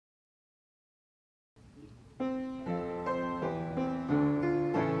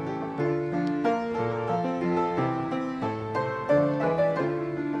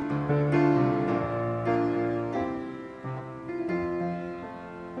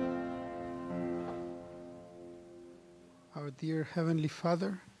Our dear Heavenly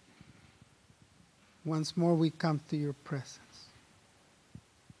Father, once more we come to your presence.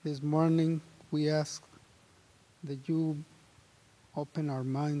 This morning we ask that you open our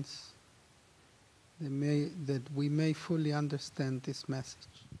minds, that we may fully understand this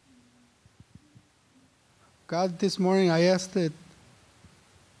message. God, this morning I ask that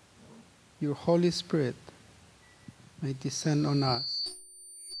your Holy Spirit may descend on us,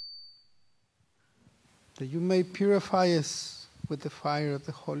 that you may purify us with the fire of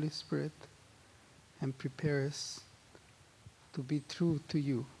the Holy Spirit and prepare us to be true to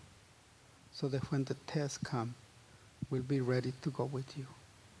you, so that when the tests come, we'll be ready to go with you.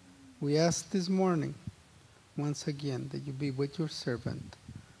 We ask this morning, once again, that you be with your servant,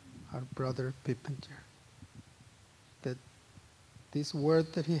 our brother Pippenger, that this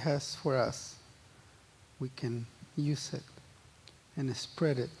word that he has for us, we can use it and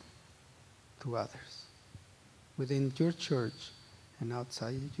spread it to others, within your church and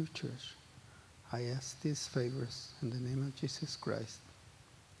outside your church. I ask these favors in the name of Jesus Christ.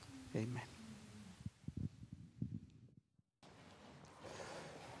 Amen.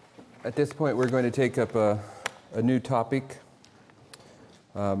 At this point, we're going to take up a new topic.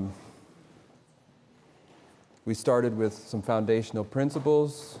 We started with some foundational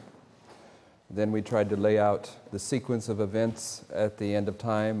principles. Then we tried to lay out the sequence of events at the end of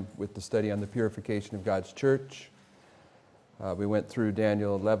time with the study on the purification of God's church. We went through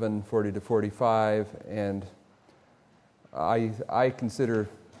Daniel 11, 40 to 45, and I consider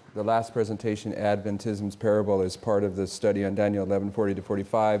the last presentation, Adventism's parable, as part of the study on Daniel 11, 40 to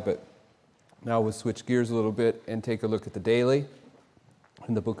 45, but now we'll switch gears a little bit and take a look at the daily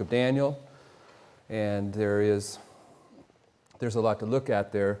in the book of Daniel. And there's a lot to look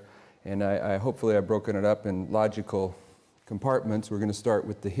at there, and hopefully I've broken it up in logical compartments. We're going to start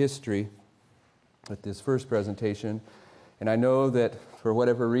with the history at this first presentation. And I know that for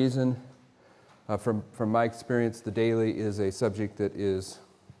whatever reason, from my experience, the daily is a subject that is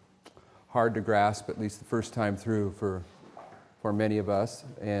hard to grasp, at least the first time through for many of us.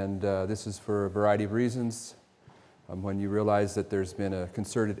 And this is for a variety of reasons. When you realize that there's been a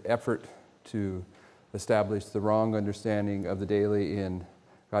concerted effort to establish the wrong understanding of the daily in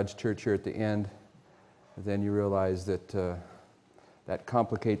God's church here at the end, then you realize that that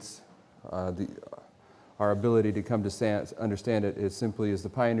complicates our ability to come to understand it as simply as the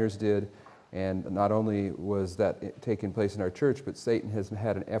pioneers did. And not only was that taking place in our church, but Satan has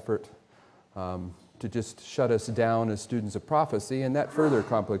had an effort to just shut us down as students of prophecy, and that further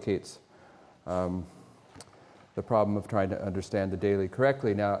complicates the problem of trying to understand the daily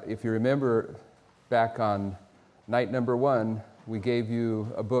correctly. Now, if you remember back on night number 1, we gave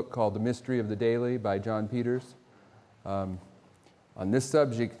you a book called The Mystery of the Daily by John Peters. On this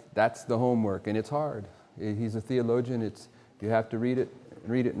subject, that's the homework, and it's hard. He's a theologian. You have to read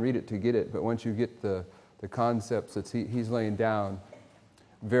it to get it. But once you get the concepts that he's laying down,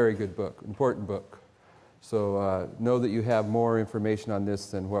 very good book, important book. So know that you have more information on this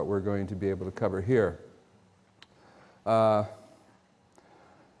than what we're going to be able to cover here.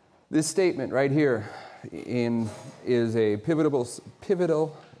 This statement right here is a pivotal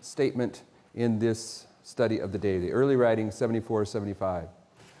statement in this study of the daily. Early writing 74-75.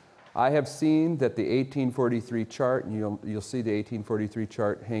 I have seen that the 1843 chart, and you'll see the 1843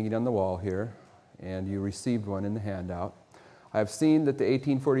 chart hanging on the wall here, and you received one in the handout. I have seen that the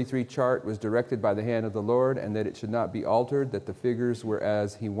 1843 chart was directed by the hand of the Lord, and that it should not be altered, that the figures were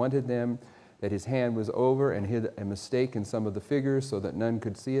as he wanted them, that his hand was over and hid a mistake in some of the figures so that none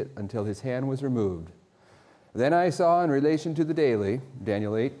could see it until his hand was removed. Then I saw in relation to the daily,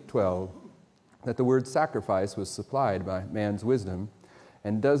 Daniel 8:12, that the word sacrifice was supplied by man's wisdom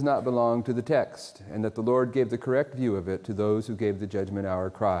and does not belong to the text, and that the Lord gave the correct view of it to those who gave the judgment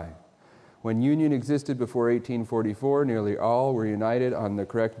hour cry. When union existed before 1844, nearly all were united on the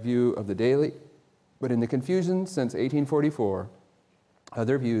correct view of the daily, but in the confusion since 1844,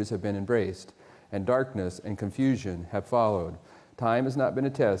 other views have been embraced, and darkness and confusion have followed. Time has not been a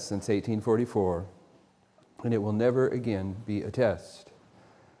test since 1844, and it will never again be a test.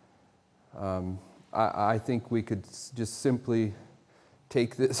 I think we could just simply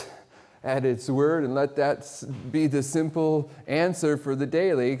take this at its word and let that be the simple answer for the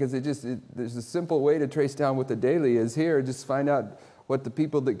daily, because there's a simple way to trace down what the daily is here. Just find out what the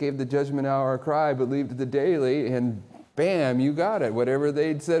people that gave the judgment hour cry believed the daily, and bam, you got it, whatever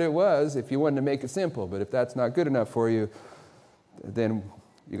they'd said it was, if you wanted to make it simple. But if that's not good enough for you, then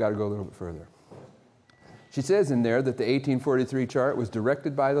you got to go a little bit further. She says in there that the 1843 chart was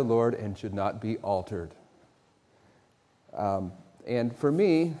directed by the Lord and should not be altered. And for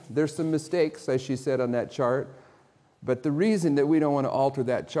me, there's some mistakes, as she said on that chart, But the reason that we don't want to alter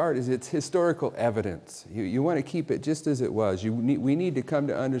that chart is it's historical evidence. You want to keep it just as it was. We need to come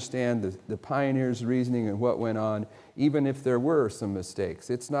to understand the pioneers' reasoning and what went on, even if there were some mistakes.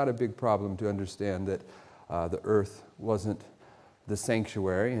 It's not a big problem to understand that the earth wasn't the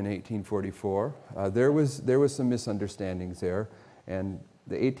sanctuary in 1844. There was some misunderstandings there, and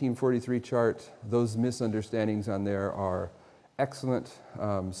the 1843 chart, those misunderstandings on there are excellent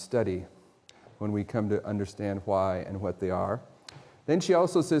study when we come to understand why and what they are. Then she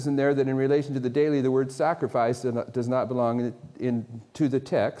also says in there that in relation to the daily, the word sacrifice does not belong to the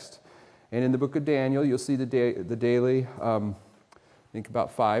text. And in the book of Daniel, you'll see the daily, I think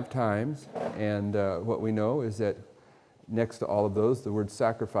about 5 times. And what we know is that next to all of those, the word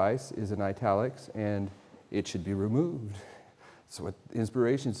sacrifice is in italics, and it should be removed. So what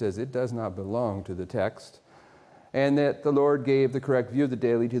inspiration says, it does not belong to the text. And that the Lord gave the correct view of the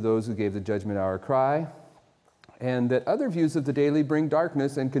daily to those who gave the judgment hour cry, and that other views of the daily bring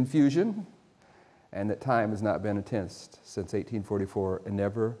darkness and confusion, and that time has not been a test since 1844, and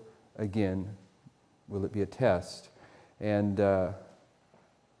never again will it be a test. And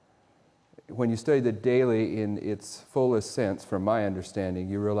when you study the daily in its fullest sense, from my understanding,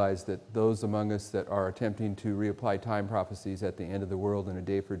 you realize that those among us that are attempting to reapply time prophecies at the end of the world in a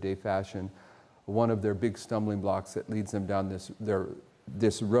day-for-day fashion, one of their big stumbling blocks that leads them down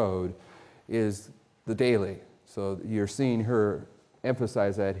this road is the daily. So you're seeing her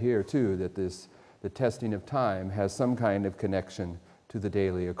emphasize that here too, that the testing of time has some kind of connection to the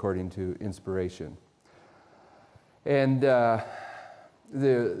daily according to inspiration. And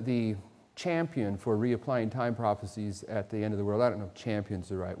the champion for reapplying time prophecies at the end of the world, I don't know if champion's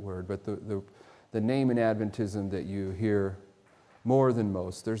the right word, but the name in Adventism that you hear more than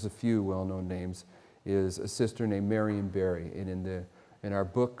most, there's a few well-known names, is a sister named Marion Barry. And in our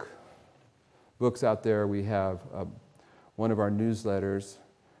books out there, we have one of our newsletters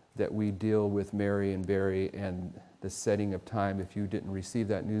that we deal with Marion Barry and the setting of time. If you didn't receive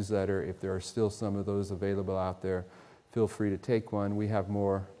that newsletter, if there are still some of those available out there, feel free to take one. We have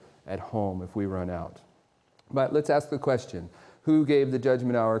more at home if we run out. But let's ask the question. Who gave the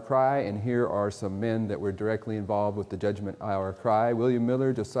judgment hour cry? And here are some men that were directly involved with the judgment hour cry. William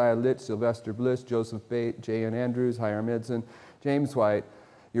Miller, Josiah Litch, Sylvester Bliss, Joseph Bate, J.N. Andrews, Hiram Edson, James White,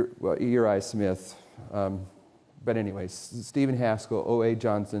 Uriah Smith. But anyways, Stephen Haskell, O.A.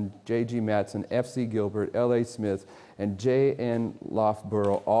 Johnson, J.G. Matson, F.C. Gilbert, L.A. Smith, and J.N.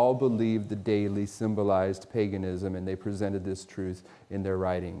 Loughborough all believed the daily symbolized paganism, and they presented this truth in their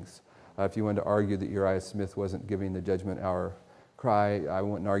writings. If you wanted to argue that Uriah Smith wasn't giving the judgment hour cry, I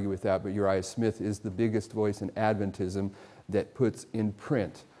wouldn't argue with that, but Uriah Smith is the biggest voice in Adventism that puts in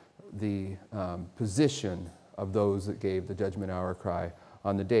print the position of those that gave the judgment hour cry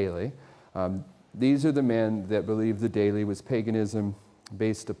on the daily. These are the men that believed the daily was paganism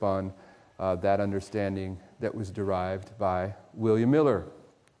based upon that understanding that was derived by William Miller.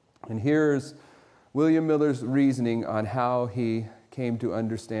 And here's William Miller's reasoning on how he came to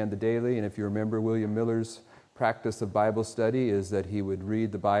understand the daily. And if you remember, William Miller's practice of Bible study is that he would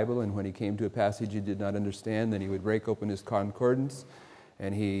read the Bible, and when he came to a passage he did not understand, then he would break open his concordance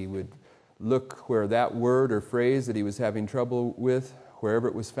and he would look where that word or phrase that he was having trouble with, wherever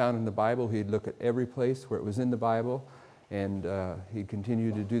it was found in the Bible, he'd look at every place where it was in the Bible, and he'd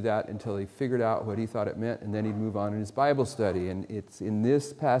continue to do that until he figured out what he thought it meant, and then he'd move on in his Bible study. And it's in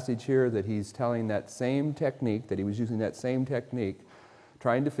this passage here that he's telling that same technique, that he was using that same technique,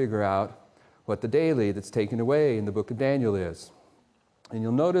 trying to figure out what the daily that's taken away in the book of Daniel is. And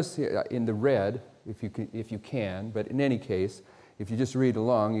you'll notice here in the red, if you can, but in any case, if you just read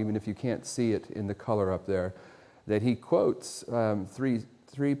along, even if you can't see it in the color up there, that he quotes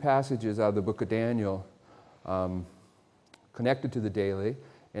three passages out of the book of Daniel connected to the daily,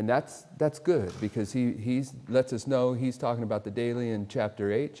 and that's good because he lets us know he's talking about the daily in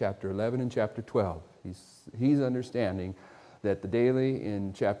chapter 8, chapter 11, and chapter 12. He's understanding that the daily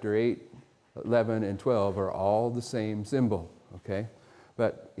in chapter 8, 11, and 12 are all the same symbol, okay?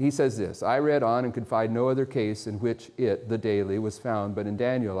 But he says this, I read on and could find no other case in which the daily, was found, but in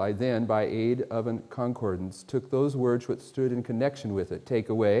Daniel I then, by aid of a concordance, took those words which stood in connection with it. Take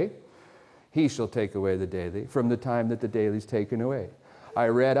away, he shall take away the daily, from the time that the daily is taken away. I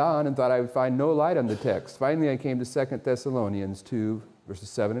read on and thought I would find no light on the text. Finally I came to 2 Thessalonians 2, verses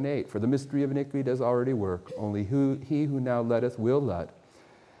 7 and 8. For the mystery of iniquity does already work, only he who now letteth will let,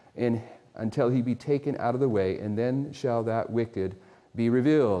 until he be taken out of the way, and then shall that wicked be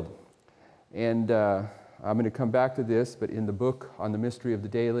revealed. And I'm going to come back to this, but in the book on the mystery of the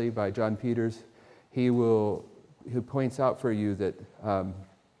daily by John Peters, he points out for you that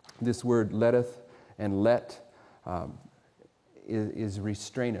this word letteth and let is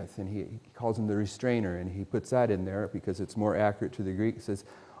restraineth, and he calls him the restrainer, and he puts that in there because it's more accurate to the Greek. It says,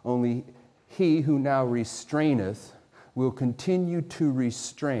 only he who now restraineth will continue to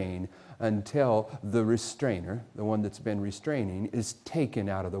restrain until the restrainer, the one that's been restraining, is taken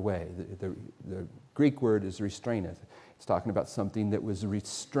out of the way. The Greek word is restraineth. It's talking about something that was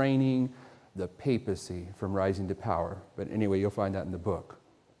restraining the papacy from rising to power. But anyway, you'll find that in the book.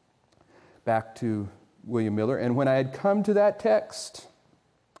 Back to William Miller. And when I had come to that text,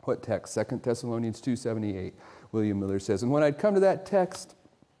 what text? 2 Thessalonians 2:78. William Miller says, and when I'd come to that text,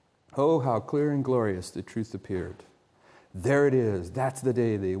 oh, how clear and glorious the truth appeared. There it is. That's the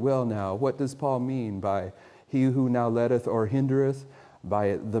daily. Well, now, what does Paul mean by he who now letteth or hindereth?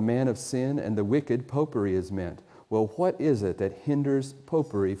 By the man of sin and the wicked, popery is meant. Well, what is it that hinders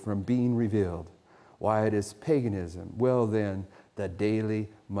popery from being revealed? Why, it is paganism. Well, then, the daily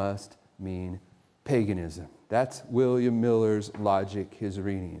must mean paganism. That's William Miller's logic, his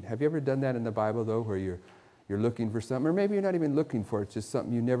reading. Have you ever done that in the Bible, though, where you're looking for something, or maybe you're not even looking for it, it's just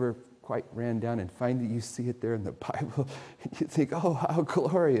something you never quite ran down, and finally you see it there in the Bible, and you think, oh, how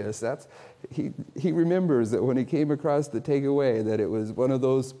glorious. He remembers that when he came across the takeaway, that it was one of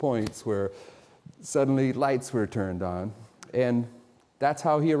those points where suddenly lights were turned on, and that's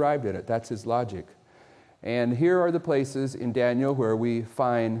how he arrived at it. That's his logic. And here are the places in Daniel where we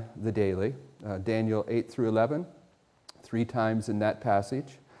find the daily. Daniel 8 through 11, 3 times in that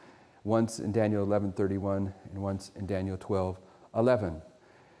passage, once in Daniel 11:31, and once in Daniel 12:11.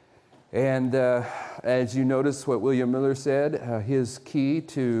 And as you notice what William Miller said, his key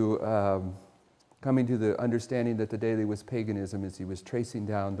to coming to the understanding that the daily was paganism is he was tracing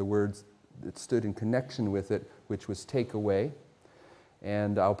down the words that stood in connection with it, which was take away.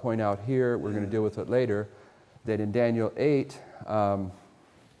 And I'll point out here, we're going to deal with it later, that in Daniel 8,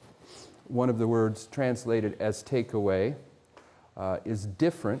 one of the words translated as take away is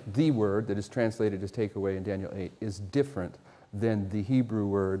different. The word that is translated as take away in Daniel 8 is different than the Hebrew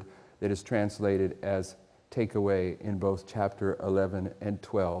word that is translated as take away in both chapter 11 and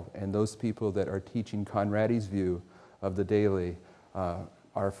 12. And those people that are teaching Conrady's view of the daily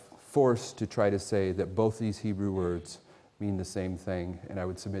are forced to try to say that both these Hebrew words mean the same thing. And I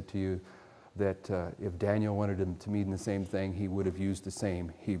would submit to you that if Daniel wanted them to mean the same thing, he would have used the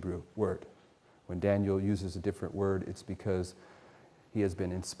same Hebrew word. When Daniel uses a different word, it's because he has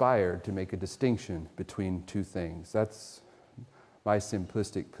been inspired to make a distinction between two things. That's my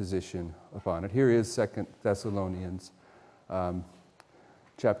simplistic position upon it. Here is 2 Thessalonians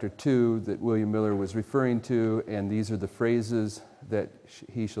chapter 2 that William Miller was referring to, and these are the phrases that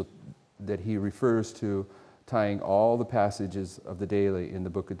he refers to, tying all the passages of the daily in the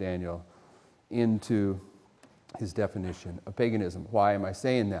book of Daniel into his definition of paganism. Why am I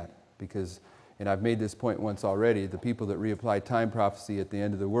saying that? Because, and I've made this point once already, the people that reapply time prophecy at the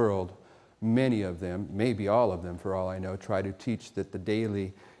end of the world, many of them, maybe all of them for all I know, try to teach that the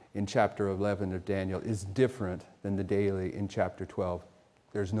daily in chapter 11 of Daniel is different than the daily in chapter 12.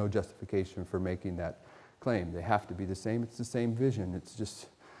 There's no justification for making that claim. They have to be the same. It's the same vision. It's just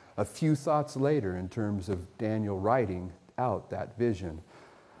a few thoughts later in terms of Daniel writing out that vision.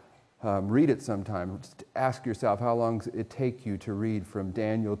 Read it sometime. Just ask yourself, how long does it take you to read from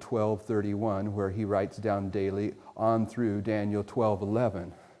Daniel 12:31, where he writes down daily, on through Daniel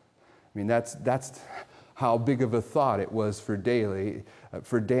 12:11? I mean, that's how big of a thought it was for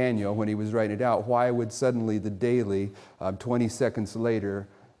Daniel when he was writing it out. Why would suddenly the daily, 20 seconds later,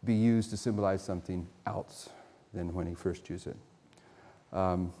 be used to symbolize something else than when he first used it?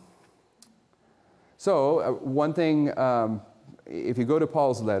 One thing, if you go to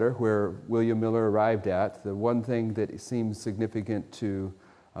Paul's letter, where William Miller arrived at, the one thing that seems significant to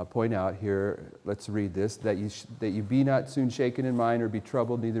point out here, let's read this, that you be not soon shaken in mind or be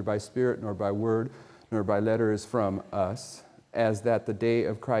troubled, neither by spirit nor by word nor by letter as from us, as that the day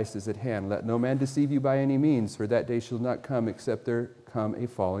of Christ is at hand. Let no man deceive you by any means, for that day shall not come except there come a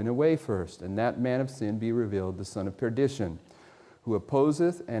falling away first, and that man of sin be revealed, the son of perdition, who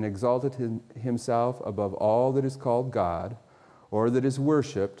opposeth and exalteth himself above all that is called God, or that is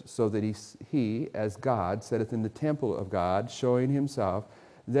worshipped, so that he as God sitteth in the temple of God, showing himself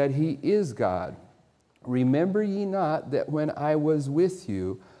that he is God. Remember ye not that when I was with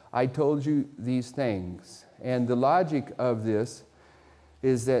you, I told you these things. And the logic of this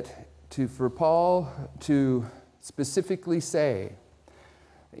is that for Paul to specifically say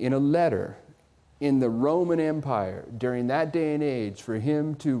in a letter in the Roman Empire during that day and age, for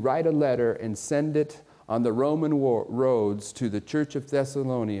him to write a letter and send it on the Roman roads to the church of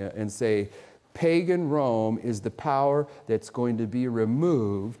Thessalonica and say, pagan Rome is the power that's going to be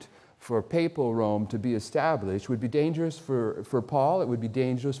removed for papal Rome to be established would be dangerous for Paul. It would be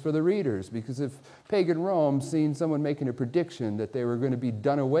dangerous for the readers, because if pagan Rome, seeing someone making a prediction that they were going to be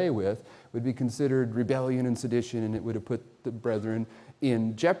done away with, would be considered rebellion and sedition, and it would have put the brethren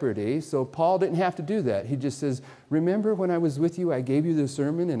in jeopardy. So Paul didn't have to do that. He just says, remember when I was with you, I gave you the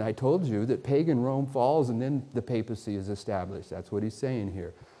sermon and I told you that pagan Rome falls and then the papacy is established. That's what he's saying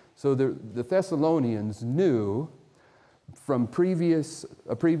here. So the Thessalonians knew from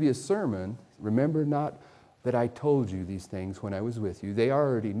a previous sermon, remember not that I told you these things when I was with you. They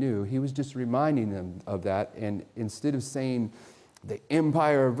already knew. He was just reminding them of that. And instead of saying the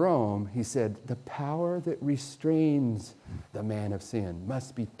empire of Rome, he said, the power that restrains the man of sin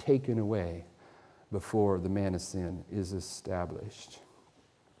must be taken away before the man of sin is established.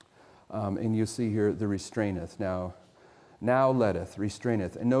 And you see here, the restraineth. Now letteth,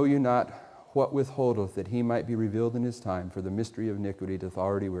 restraineth. And know you not what withholdeth, that he might be revealed in his time, for the mystery of iniquity doth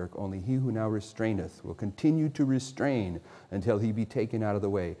already work. Only he who now restraineth will continue to restrain until he be taken out of the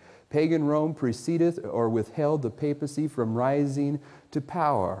way. Pagan Rome precedeth or withheld the papacy from rising to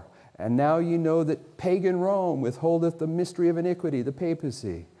power. And now you know that pagan Rome withholdeth the mystery of iniquity, the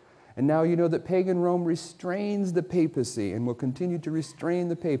papacy. And now you know that pagan Rome restrains the papacy and will continue to restrain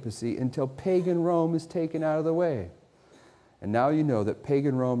the papacy until pagan Rome is taken out of the way. And now you know that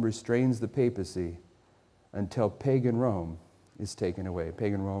pagan Rome restrains the papacy until pagan Rome is taken away.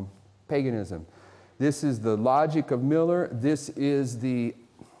 Pagan Rome, paganism. This is the logic of Miller. This is the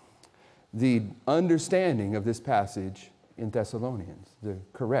understanding of this passage in Thessalonians, the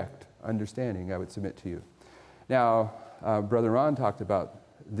correct understanding, I would submit to you. Now, Brother Ron talked about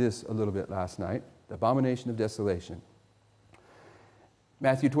this a little bit last night, the abomination of desolation.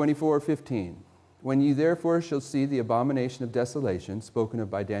 Matthew 24:15. When ye therefore shall see the abomination of desolation, spoken of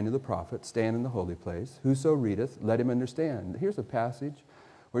by Daniel the prophet, stand in the holy place, whoso readeth, let him understand. Here's a passage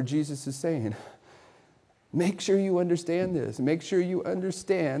where Jesus is saying, make sure you understand this. Make sure you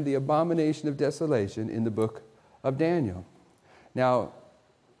understand the abomination of desolation in the book of Daniel. Now,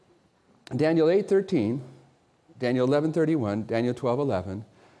 Daniel 8:13, Daniel 11:31, Daniel 12:11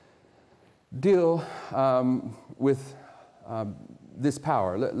 deal with this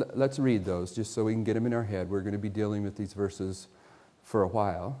power. Let's read those just so we can get them in our head. We're going to be dealing with these verses for a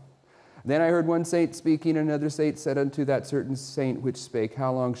while. Then I heard one saint speaking, and another saint said unto that certain saint which spake,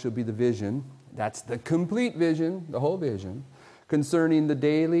 how long shall be the vision? That's the complete vision, the whole vision, concerning the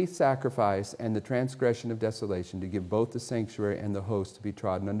daily sacrifice and the transgression of desolation, to give both the sanctuary and the host to be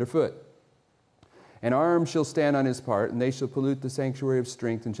trodden under foot. An arm shall stand on his part, and they shall pollute the sanctuary of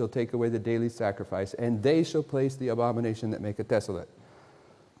strength, and shall take away the daily sacrifice, and they shall place the abomination that maketh desolate.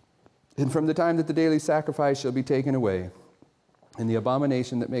 And from the time that the daily sacrifice shall be taken away, and the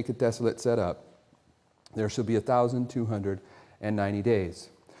abomination that maketh desolate set up, there shall be 1,290 days.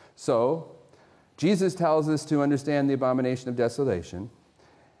 So, Jesus tells us to understand the abomination of desolation,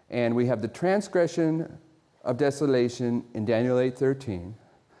 and we have the transgression of desolation in Daniel 8:13,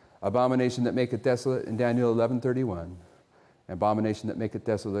 abomination that maketh desolate in Daniel 11:31, abomination that maketh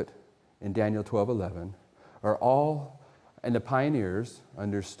desolate in Daniel 12:11, are all, and the pioneers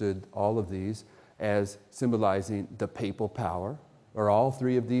understood all of these as symbolizing the papal power. Are all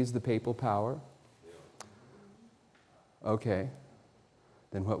three of these the papal power? Okay,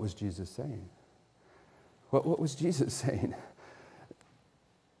 then what was Jesus saying? What was Jesus saying?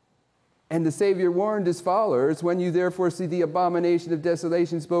 And the Savior warned his followers, when you therefore see the abomination of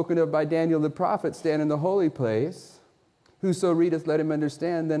desolation spoken of by Daniel the prophet stand in the holy place, whoso readeth, let him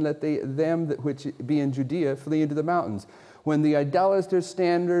understand, then let them that which be in Judea flee into the mountains. When the idolatrous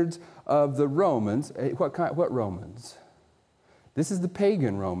standards of the Romans, what Romans? This is the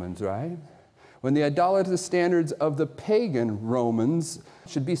pagan Romans, right? When the idolatrous standards of the pagan Romans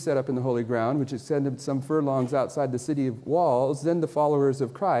should be set up in the holy ground, which extended some furlongs outside the city of walls, then the followers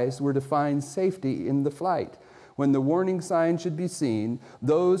of Christ were to find safety in the flight. When the warning sign should be seen,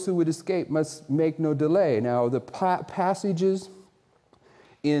 those who would escape must make no delay. Now, the passages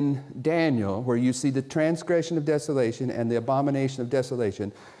in Daniel, where you see the transgression of desolation and the abomination of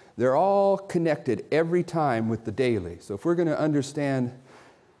desolation, they're all connected every time with the daily. So if we're going to understand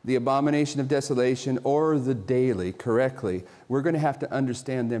the abomination of desolation or the daily correctly, we're going to have to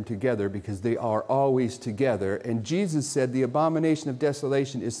understand them together, because they are always together. And Jesus said the abomination of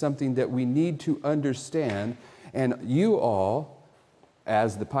desolation is something that we need to understand. And you all,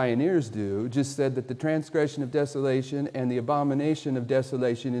 as the pioneers do, just said that the transgression of desolation and the abomination of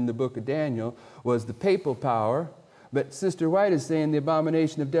desolation in the book of Daniel was the papal power. But Sister White is saying the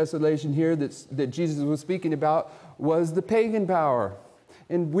abomination of desolation here that Jesus was speaking about was the pagan power.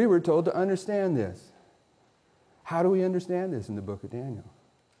 And we were told to understand this. How do we understand this in the book of Daniel?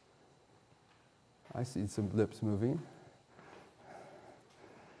 I see some lips moving.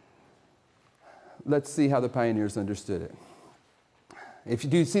 Let's see how the pioneers understood it.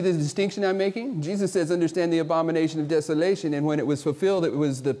 Do you see the distinction I'm making? Jesus says, understand the abomination of desolation, and when it was fulfilled, it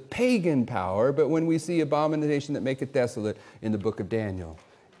was the pagan power, but when we see abomination that maketh desolate in the book of Daniel,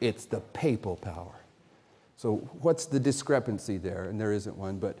 it's the papal power. So what's the discrepancy there? And there isn't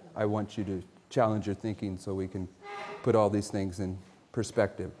one, but I want you to challenge your thinking so we can put all these things in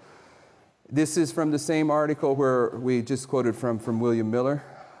perspective. This is from the same article where we just quoted from William Miller.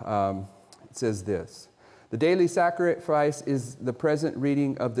 It says this: the daily sacrifice is the present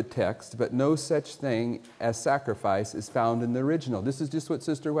reading of the text, but no such thing as sacrifice is found in the original. This is just what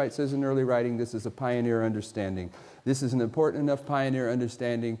Sister White says in early writing. This is a pioneer understanding. This is an important enough pioneer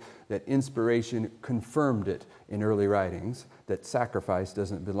understanding that inspiration confirmed it in early writings, that sacrifice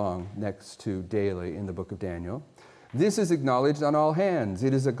doesn't belong next to daily in the book of Daniel. This is acknowledged on all hands.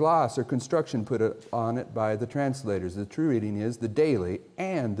 It is a gloss or construction put on it by the translators. The true reading is the daily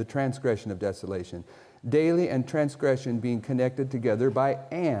and the transgression of desolation. Daily and transgression being connected together by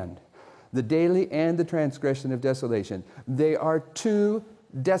and. The daily and the transgression of desolation. They are two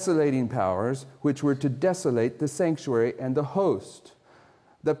desolating powers which were to desolate the sanctuary and the host.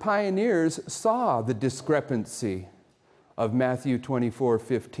 The pioneers saw the discrepancy of Matthew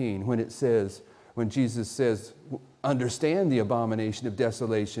 24:15 when Jesus says, understand the abomination of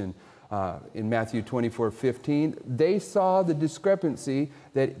desolation in Matthew 24:15. They saw the discrepancy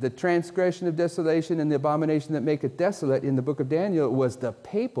that the transgression of desolation and the abomination that maketh desolate in the book of Daniel was the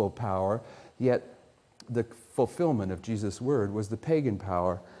papal power, yet the fulfillment of Jesus' word was the pagan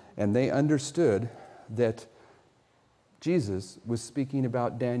power. And they understood that Jesus was speaking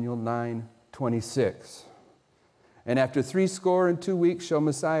about Daniel 9:26. And after 62 weeks shall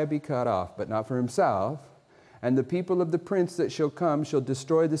Messiah be cut off, but not for himself. And the people of the prince that shall come shall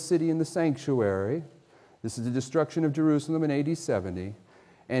destroy the city and the sanctuary. This is the destruction of Jerusalem in AD 70.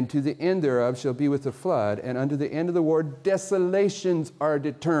 And to the end thereof shall be with the flood. And unto the end of the war, desolations are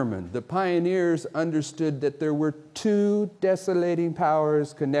determined. The pioneers understood that there were two desolating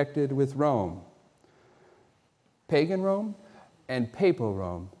powers connected with Rome. Pagan Rome and papal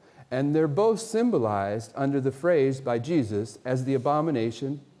Rome. And they're both symbolized under the phrase by Jesus as the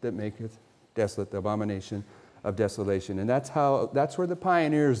abomination that maketh desolate, the abomination of desolation. And that's where the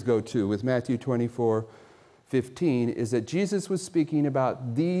pioneers go to with Matthew 24:15, is that Jesus was speaking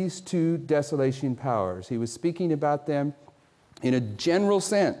about these two desolation powers. He was speaking about them in a general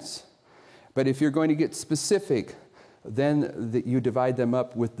sense. But if you're going to get specific, then you divide them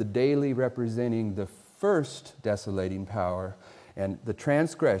up with the daily representing the first desolating power, and the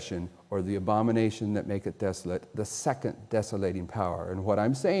transgression or the abomination that maketh desolate, the second desolating power. And what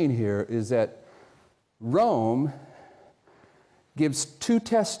I'm saying here is that Rome gives two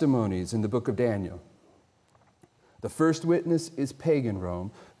testimonies in the book of Daniel. The first witness is pagan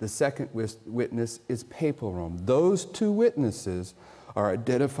Rome. The second witness is papal Rome. Those two witnesses are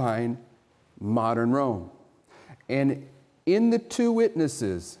identifying modern Rome. And in the two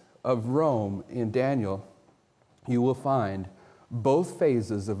witnesses of Rome in Daniel, you will find both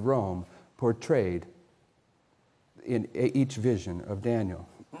phases of Rome portrayed in each vision of Daniel.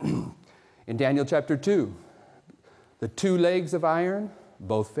 In Daniel chapter 2, the two legs of iron,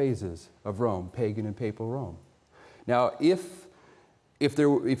 both phases of Rome, pagan and papal Rome. Now, if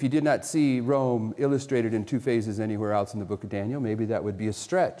you did not see Rome illustrated in two phases anywhere else in the book of Daniel, maybe that would be a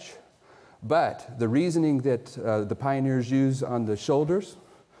stretch. But the reasoning that the pioneers use on the shoulders,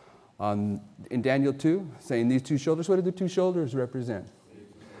 in Daniel 2, saying these two shoulders, what do the two shoulders represent?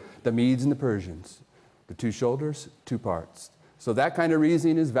 The Medes and the Persians. The two shoulders, two parts. So that kind of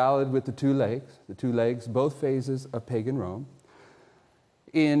reasoning is valid with the two legs, both phases of pagan Rome.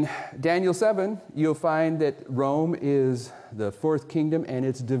 In Daniel 7, you'll find that Rome is the fourth kingdom, and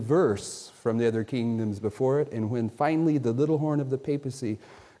it's diverse from the other kingdoms before it. And when finally the little horn of the papacy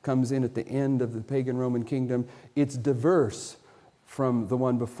comes in at the end of the pagan Roman kingdom, it's diverse from the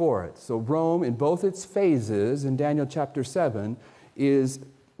one before it. So Rome, in both its phases, in Daniel chapter 7, is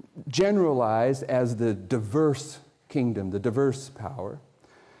generalized as the diverse kingdom, the diverse power.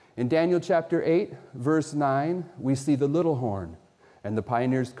 In Daniel chapter 8, verse 9, we see the little horn. And the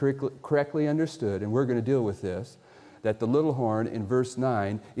pioneers correctly understood, and we're going to deal with this, that the little horn in verse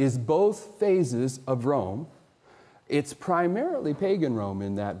 9 is both phases of Rome. It's primarily pagan Rome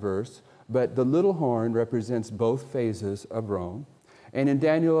in that verse, but the little horn represents both phases of Rome. And in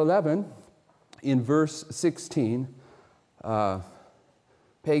Daniel 11, in verse 16,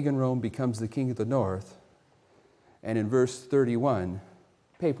 pagan Rome becomes the king of the north. And in verse 31,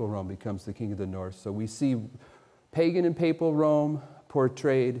 papal Rome becomes the king of the north. So we see pagan and papal Rome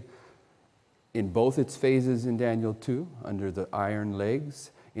portrayed in both its phases in Daniel 2, under the iron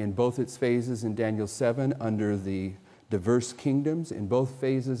legs, in both its phases in Daniel 7, under the diverse kingdoms, in both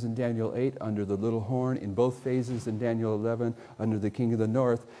phases in Daniel 8, under the little horn, in both phases in Daniel 11, under the king of the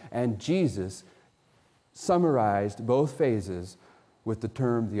north. And Jesus summarized both phases with the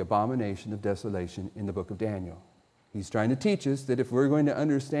term the abomination of desolation in the book of Daniel. He's trying to teach us that if we're going to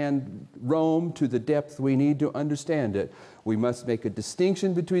understand Rome to the depth we need to understand it, we must make a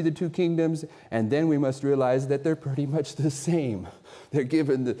distinction between the two kingdoms, and then we must realize that they're pretty much the same. They're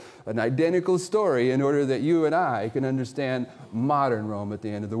given an identical story in order that you and I can understand modern Rome at the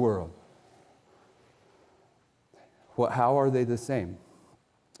end of the world. How are they the same?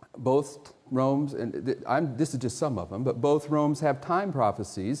 Both Romes, and this is just some of them, but both Romes have time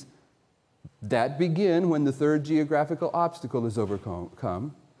prophecies that begin when the third geographical obstacle is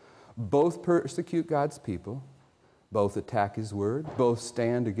overcome. Both persecute God's people. Both attack His word. Both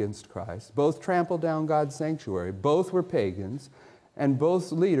stand against Christ. Both trample down God's sanctuary. Both were pagans. And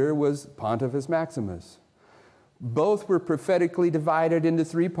both leader was Pontifex Maximus. Both were prophetically divided into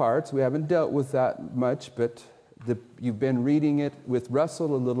three parts. We haven't dealt with that much, but you've been reading it with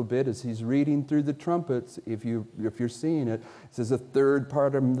Russell a little bit as he's reading through the trumpets. If you're seeing it, it says a third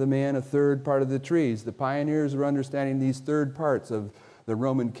part of the man, a third part of the trees. The pioneers were understanding these third parts of the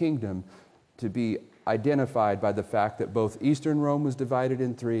Roman kingdom to be identified by the fact that both Eastern Rome was divided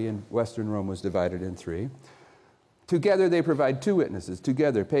in three and Western Rome was divided in three. Together they provide two witnesses.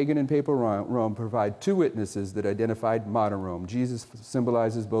 Together, pagan and papal Rome provide two witnesses that identified modern Rome. Jesus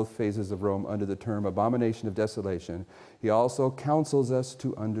symbolizes both phases of Rome under the term abomination of desolation. He also counsels us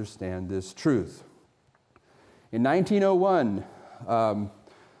to understand this truth. In 1901,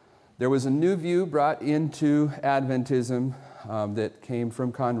 there was a new view brought into Adventism that came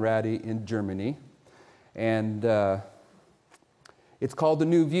from Conradi in Germany. And it's called the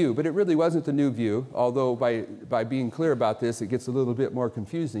New View, but it really wasn't the New View, although by being clear about this, it gets a little bit more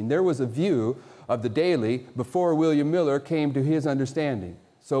confusing. There was a view of the daily before William Miller came to his understanding.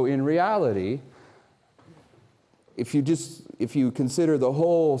 So in reality, if you consider the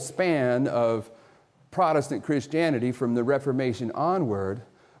whole span of Protestant Christianity from the Reformation onward,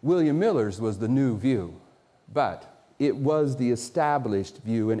 William Miller's was the New View. But it was the established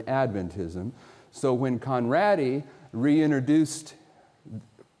view in Adventism. So when Conradi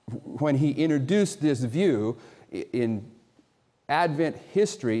when he introduced this view in Advent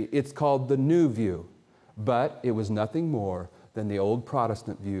history, it's called the New View. But it was nothing more than the old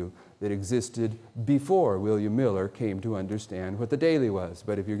Protestant view that existed before William Miller came to understand what the daily was.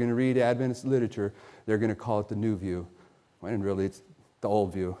 But if you're going to read Adventist literature, they're going to call it the New View. When really it's the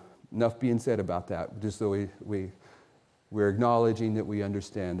old view. Enough being said about that, just so we're acknowledging that we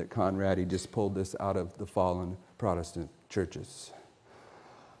understand that Conradi just pulled this out of the fallen Protestant churches.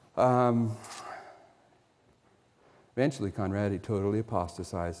 Eventually, Conradi totally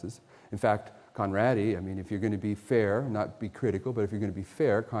apostatizes. In fact, Conradi, if you're going to be fair, not be critical, but if you're going to be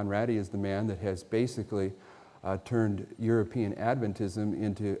fair, Conradi is the man that has basically turned European Adventism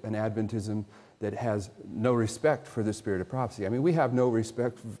into an Adventism that has no respect for the spirit of prophecy. We have no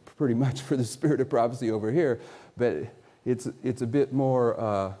respect pretty much for the spirit of prophecy over here, but it's a bit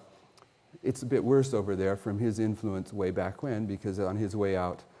more, it's a bit worse over there from his influence way back when, because on his way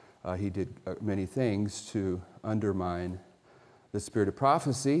out, he did many things to undermine the spirit of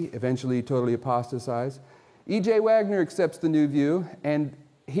prophecy. Eventually, he totally apostatized. E.J. Wagner accepts the New View, and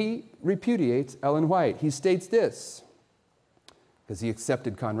he repudiates Ellen White. He states this, because he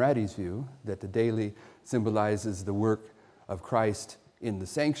accepted Conradi's view that the daily symbolizes the work of Christ in the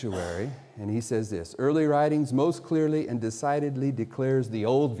sanctuary, and he says this: early writings most clearly and decidedly declares the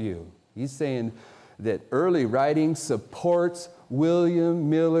old view. He's saying that early writing supports William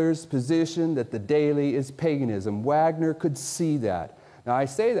Miller's position that the daily is paganism. Wagner could see that. Now I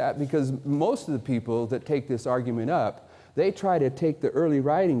say that because most of the people that take this argument up, they try to take the early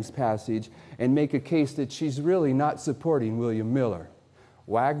writings passage and make a case that she's really not supporting William Miller.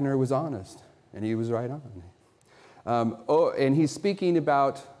 Wagner was honest, and he was right on. And he's speaking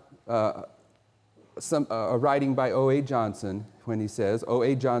about a writing by O.A. Johnson when he says,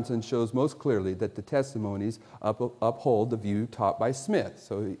 O.A. Johnson shows most clearly that the testimonies uphold the view taught by Smith.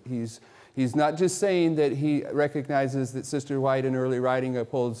 So he's not just saying that he recognizes that Sister White in early writing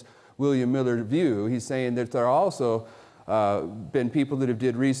upholds William Miller's view. He's saying that there are also been people that have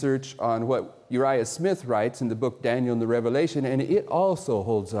did research on what Uriah Smith writes in the book Daniel and the Revelation, and it also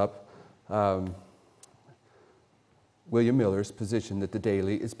holds up William Miller's position that the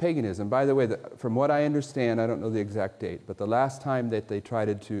daily is paganism. By the way, from what I understand, I don't know the exact date, but the last time that they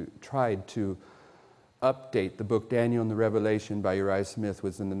tried to update the book Daniel and the Revelation by Uriah Smith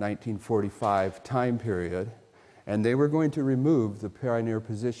was in the 1945 time period, and they were going to remove the pioneer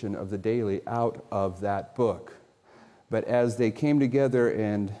position of the daily out of that book. But as they came together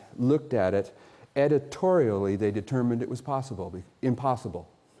and looked at it, editorially they determined it was impossible.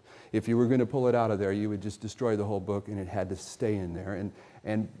 If you were going to pull it out of there, you would just destroy the whole book, and it had to stay in there.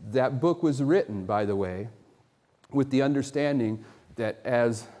 And that book was written, by the way, with the understanding that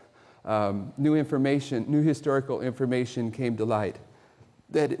as new historical information came to light,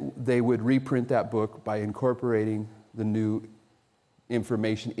 that they would reprint that book by incorporating the new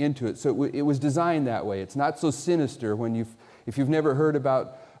information into it. So it was designed that way. It's not so sinister if you've never heard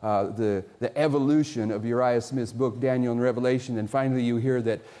about the evolution of Uriah Smith's book, Daniel and Revelation, and finally you hear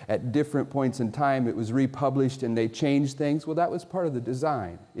that at different points in time it was republished and they changed things. Well, that was part of the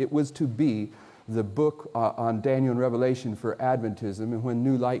design. It was to be the book on Daniel and Revelation for Adventism, and when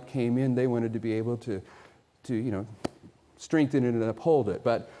new light came in, they wanted to be able to strengthen it and uphold it.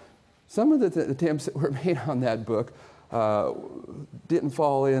 But some of the attempts that were made on that book didn't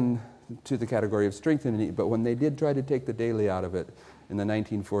fall into the category of strengthening it, but when they did try to take the daily out of it in the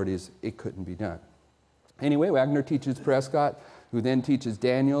 1940s, it couldn't be done. Anyway, Wagner teaches Prescott, who then teaches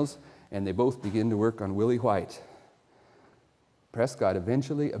Daniels, and they both begin to work on Willie White. Prescott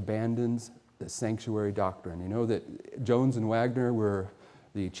eventually abandons the sanctuary doctrine. You know that Jones and Wagner were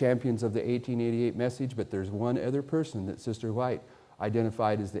the champions of the 1888 message, but there's one other person that Sister White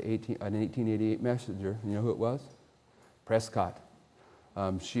identified as an 1888 messenger. You know who it was? Prescott.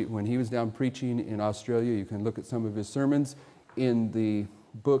 When he was down preaching in Australia, you can look at some of his sermons in the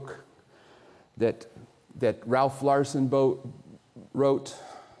book that Ralph Larson wrote.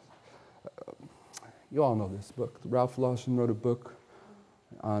 You all know this book. Ralph Larson wrote a book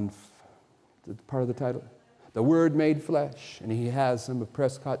on part of the title, The Word Made Flesh, and he has some of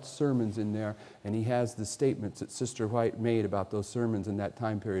Prescott's sermons in there, and he has the statements that Sister White made about those sermons in that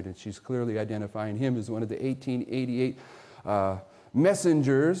time period, and she's clearly identifying him as one of the 1888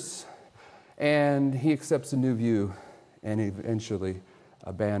 messengers, and he accepts a new view and eventually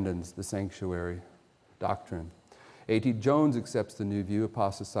abandons the sanctuary doctrine. A.T. Jones accepts the new view,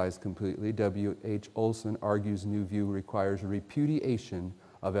 apostatized completely. W.H. Olson argues new view requires repudiation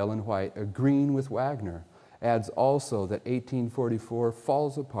of Ellen White, agreeing with Wagner. Adds also that 1844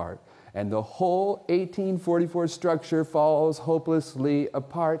 falls apart, and the whole 1844 structure falls hopelessly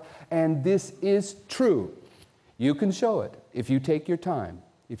apart, and this is true. You can show it if you take your time.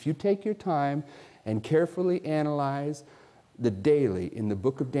 If you take your time and carefully analyze the daily in the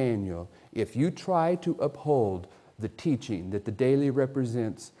book of Daniel, if you try to uphold the teaching that the daily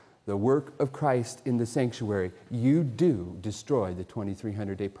represents the work of Christ in the sanctuary, you do destroy the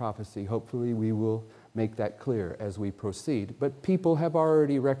 2300-day prophecy. Hopefully we will make that clear as we proceed. But people have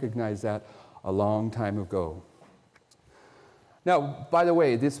already recognized that a long time ago. Now, by the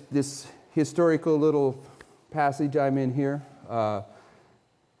way, this historical little passage I'm in here,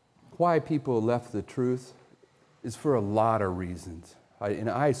 why people left the truth is for a lot of reasons. And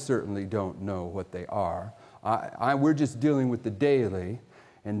I certainly don't know what they are. We're just dealing with the daily,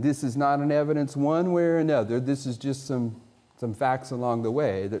 and this is not an evidence one way or another. This is just some facts along the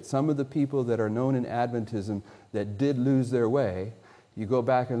way that some of the people that are known in Adventism that did lose their way, you go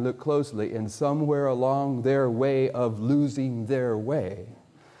back and look closely, and somewhere along their way of losing their way,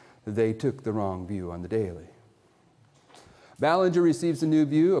 they took the wrong view on the daily. Ballinger receives a new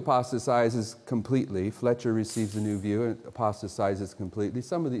view, apostatizes completely. Fletcher receives a new view and apostatizes completely.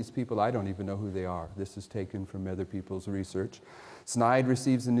 Some of these people, I don't even know who they are. This is taken from other people's research. Sneyd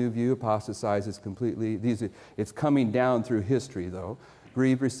receives a new view, apostatizes completely. It's coming down through history, though.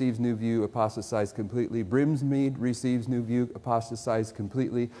 Grieve receives new view, apostatized completely. Brimsmead receives new view, apostatized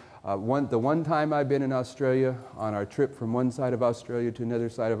completely. The one time I've been in Australia, on our trip from one side of Australia to another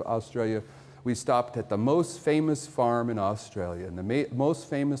side of Australia, we stopped at the most famous farm in Australia. And the most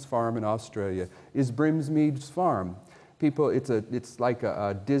famous farm in Australia is Brimsmead's farm. People, it's like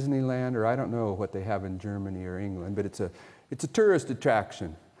a Disneyland, or I don't know what they have in Germany or England, but it's a tourist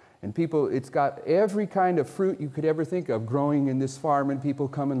attraction. And people, it's got every kind of fruit you could ever think of growing in this farm, and people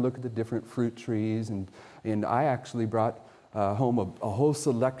come and look at the different fruit trees. And I actually brought home a whole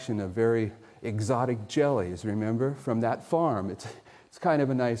selection of very exotic jellies, remember, from that farm. It's kind of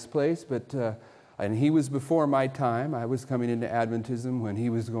a nice place, but and he was before my time. I was coming into Adventism when he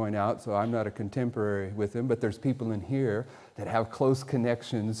was going out, so I'm not a contemporary with him, but there's people in here that have close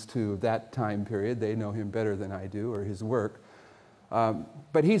connections to that time period. They know him better than I do, or his work.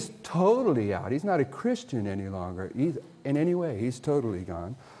 But he's totally out. He's not a Christian any longer. In any way, he's totally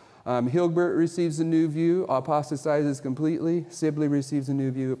gone. Hilbert receives a new view, apostatizes completely. Sibley receives a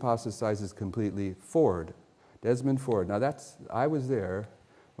new view, apostatizes completely. Ford, Desmond Ford. Now I was there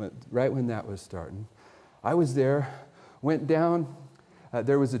right when that was starting. I was there, went down.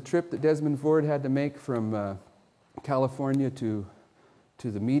 There was a trip that Desmond Ford had to make from California to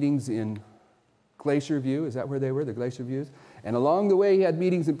the meetings in Glacier View. Is that where they were, the Glacier Views? And along the way, he had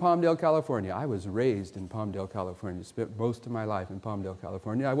meetings in Palmdale, California. I was raised in Palmdale, California, spent most of my life in Palmdale,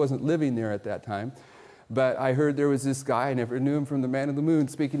 California. I wasn't living there at that time, but I heard there was this guy, I never knew him, from the Man of the Moon,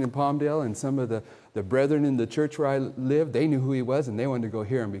 speaking in Palmdale, and some of the brethren in the church where I lived, they knew who he was, and they wanted to go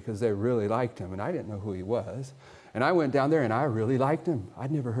hear him because they really liked him, and I didn't know who he was. And I went down there, and I really liked him.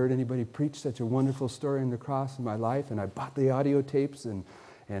 I'd never heard anybody preach such a wonderful story on the cross in my life, and I bought the audio tapes, and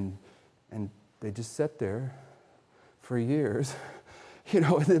they just sat there for years. You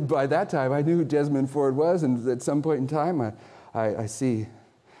know, and then by that time, I knew who Desmond Ford was, and at some point in time, I see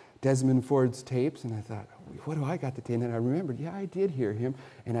Desmond Ford's tapes, and I thought, what do I got to take? And then I remembered, yeah, I did hear him,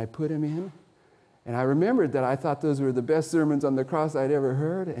 and I put him in, and I remembered that I thought those were the best sermons on the cross I'd ever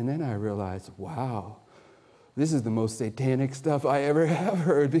heard, and then I realized, wow, this is the most satanic stuff I ever have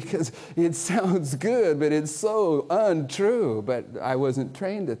heard, because it sounds good, but it's so untrue. But I wasn't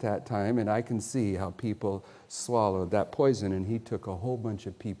trained at that time, and I can see how people swallowed that poison, and he took a whole bunch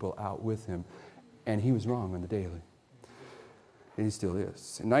of people out with him, and he was wrong on the daily. And he still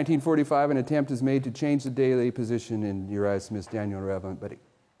is. In 1945, an attempt is made to change the daily position in Uriah Smith's Daniel and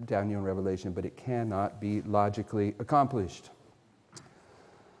Revelation, but it cannot be logically accomplished.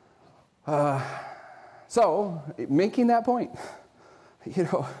 So, making that point, you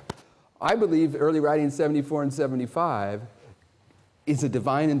know, I believe early writing 74 and 75 is a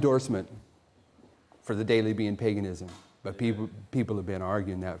divine endorsement for the daily being paganism. But people have been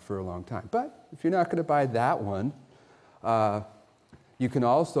arguing that for a long time. But if you're not going to buy that one, you can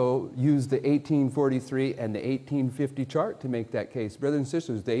also use the 1843 and the 1850 chart to make that case. Brothers and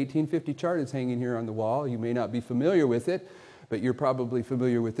sisters, the 1850 chart is hanging here on the wall. You may not be familiar with it, but you're probably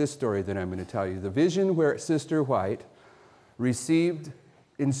familiar with this story that I'm going to tell you. The vision where Sister White received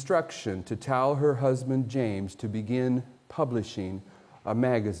instruction to tell her husband James to begin publishing a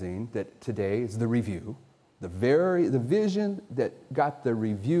magazine that today is the Review. The vision that got the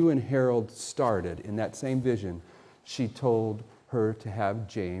Review and Herald started, in that same vision, she told her to have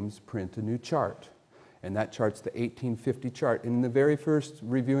James print a new chart. And that chart's the 1850 chart. And in the very first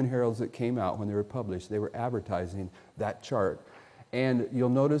Review and Heralds that came out when they were published, they were advertising that chart. And you'll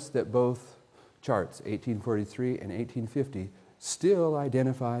notice that both charts, 1843 and 1850, still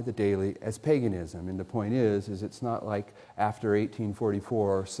identify the daily as paganism. And the point is it's not like after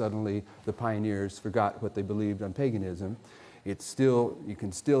 1844 suddenly the pioneers forgot what they believed on paganism. It's still, you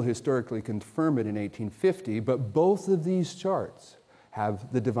can still historically confirm it in 1850, but both of these charts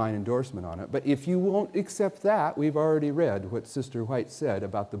have the divine endorsement on it. But if you won't accept that, we've already read what Sister White said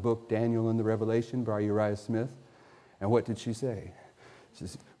about the book Daniel and the Revelation by Uriah Smith. And what did she say? She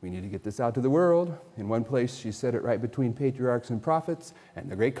says, we need to get this out to the world. In one place, she said it right between patriarchs and prophets and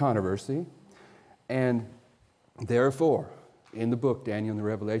the great controversy. And therefore, in the book Daniel and the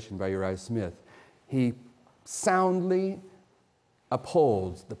Revelation by Uriah Smith, he soundly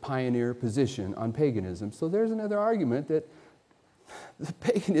upholds the pioneer position on paganism. So there's another argument that the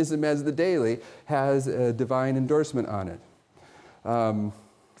paganism as the daily has a divine endorsement on it.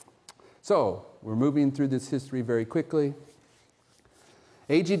 So we're moving through this history very quickly.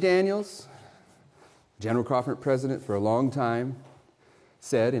 A.G. Daniels, General Crawford president for a long time,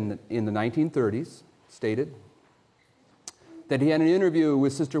 said in the 1930s, stated that he had an interview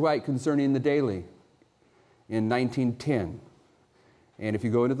with Sister White concerning the daily in 1910. And if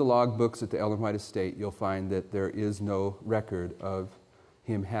you go into the log books at the Ellen White Estate, you'll find that there is no record of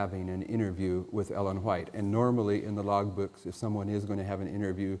him having an interview with Ellen White. And normally in the log books, if someone is going to have an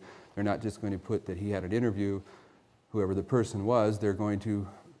interview, they're not just going to put that he had an interview, whoever the person was, they're going to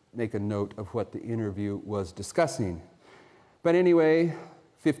make a note of what the interview was discussing. But anyway,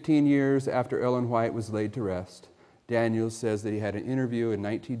 15 years after Ellen White was laid to rest, Daniels says that he had an interview in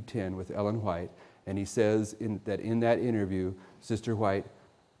 1910 with Ellen White, and he says that in that interview, Sister White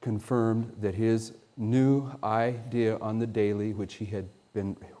confirmed that his new idea on the daily, which he had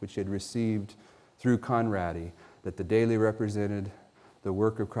received through Conradi, that the daily represented the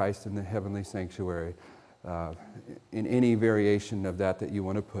work of Christ in the heavenly sanctuary. In any variation of that you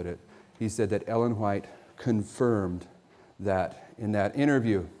want to put it, he said that Ellen White confirmed that in that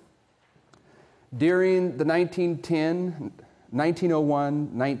interview. During the 1910,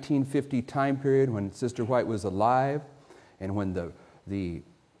 1901, 1950 time period when Sister White was alive and when the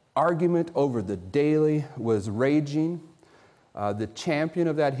argument over the daily was raging, The champion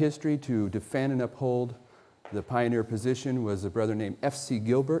of that history to defend and uphold the pioneer position was a brother named F.C.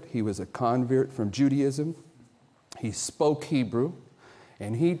 Gilbert. He was a convert from Judaism. He spoke Hebrew,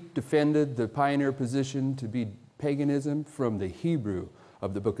 and he defended the pioneer position to be paganism from the Hebrew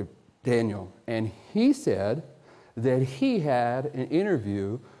of the book of Daniel. And he said that he had an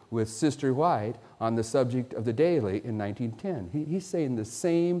interview with Sister White on the subject of the daily in 1910. He's saying the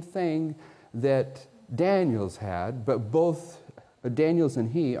same thing that Daniel's had, but both Daniel's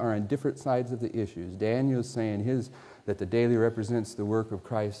and he are on different sides of the issues. Daniel's saying that the daily represents the work of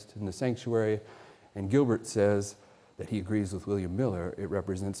Christ in the sanctuary, and Gilbert says that he agrees with William Miller, it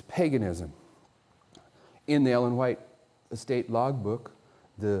represents paganism. In the Ellen White estate logbook,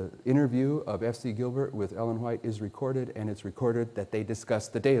 the interview of F.C. Gilbert with Ellen White is recorded, and it's recorded that they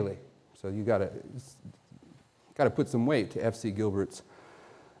discussed the daily. So you got to put some weight to F.C. Gilbert's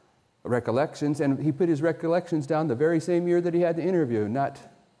recollections, and he put his recollections down the very same year that he had the interview, not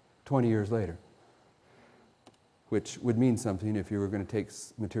 20 years later, which would mean something if you were going to take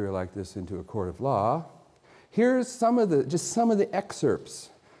material like this into a court of law. Here's some of the excerpts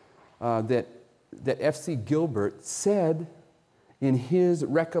that F.C. Gilbert said in his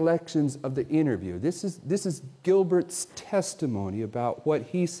recollections of the interview. This is Gilbert's testimony about what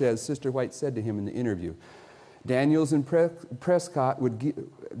he says Sister White said to him in the interview. Daniels and Prescott would give,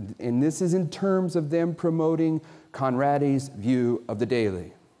 and this is in terms of them promoting Conrady's view of the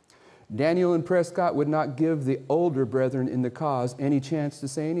daily. Daniel and Prescott would not give the older brethren in the cause any chance to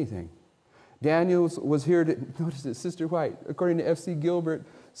say anything. Daniels was here to, notice it, Sister White, according to F.C. Gilbert,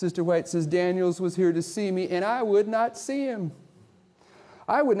 Sister White says, Daniels was here to see me, and I would not see him.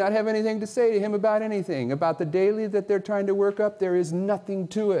 I would not have anything to say to him about anything. About the daily that they're trying to work up, there is nothing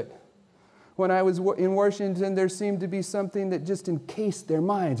to it. When I was in Washington, there seemed to be something that just encased their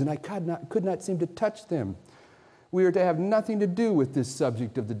minds, and I could not seem to touch them. We are to have nothing to do with this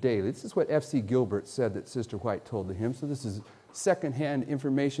subject of the daily. This is what F.C. Gilbert said that Sister White told to him, so this is secondhand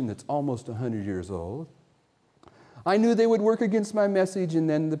information that's almost 100 years old. I knew they would work against my message, and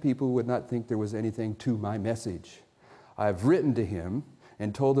then the people would not think there was anything to my message. I've written to him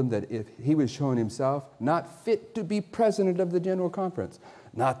and told him that if he was showing himself not fit to be president of the General Conference,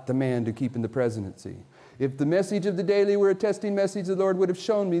 not the man to keep in the presidency. If the message of the daily were a testing message, the Lord would have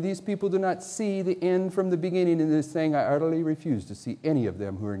shown me these people do not see the end from the beginning in this thing. I utterly refuse to see any of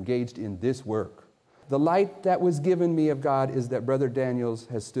them who are engaged in this work. The light that was given me of God is that Brother Daniels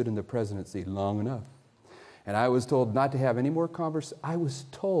has stood in the presidency long enough. And I was told not to have any more conversation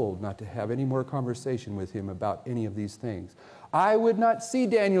with him about any of these things. I would not see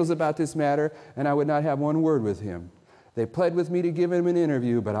Daniels about this matter, and I would not have one word with him. They pled with me to give him an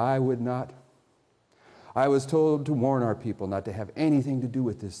interview, but I would not. I was told to warn our people not to have anything to do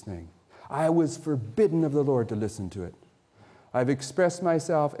with this thing. I was forbidden of the Lord to listen to it. I've expressed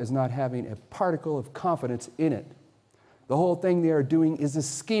myself as not having a particle of confidence in it. The whole thing they are doing is a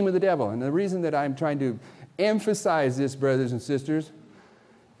scheme of the devil. And the reason that I'm trying to emphasize this, brothers and sisters,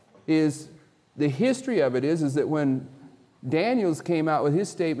 is the history of it is that when Daniels came out with his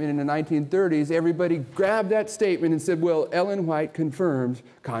statement in the 1930s, everybody grabbed that statement and said, well, Ellen White confirms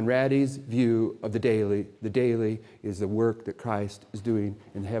Conrady's view of the daily. The daily is the work that Christ is doing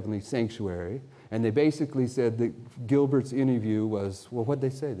in the heavenly sanctuary. And they basically said that Gilbert's interview was, well, what'd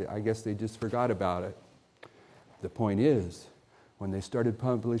they say? I guess they just forgot about it. The point is, when they started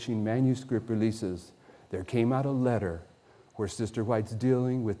publishing manuscript releases, there came out a letter where Sister White's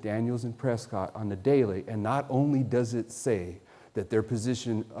dealing with Daniels and Prescott on the daily, and not only does it say that their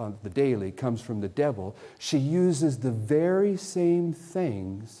position on the daily comes from the devil, she uses the very same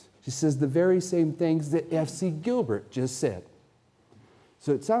things, she says the very same things that F.C. Gilbert just said.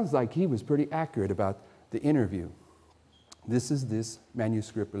 So it sounds like he was pretty accurate about the interview. This is this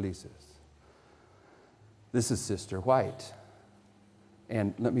manuscript releases. This is Sister White.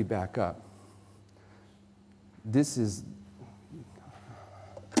 And let me back up. This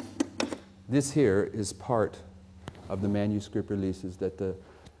here is part of the manuscript releases that the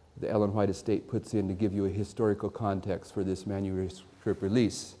Ellen White estate puts in to give you a historical context for this manuscript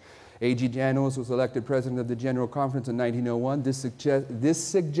release. A.G. Daniels was elected president of the General Conference in 1901. This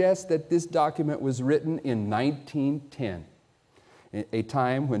suggests that this document was written in 1910, a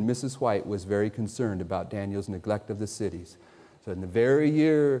time when Mrs. White was very concerned about Daniel's neglect of the cities. So in the very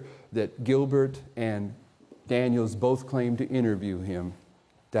year that Gilbert and Daniels both claimed to interview him,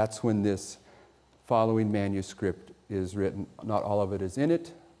 that's when this following manuscript is written. Not all of it is in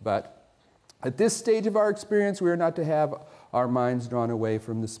it, but at this stage of our experience, we are not to have our minds drawn away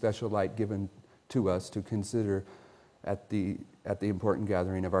from the special light given to us to consider at the at the important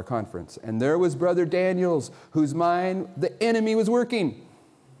gathering of our conference. And there was Brother Daniels, whose mind the enemy was working.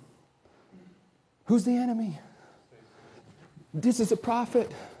 Who's the enemy? This is a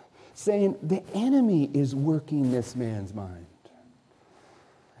prophet saying the enemy is working this man's mind.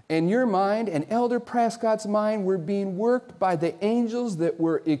 And your mind and Elder Prescott's mind were being worked by the angels that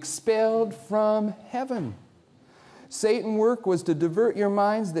were expelled from heaven. Satan's work was to divert your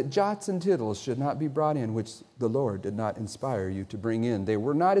minds that jots and tittles should not be brought in, which the Lord did not inspire you to bring in. They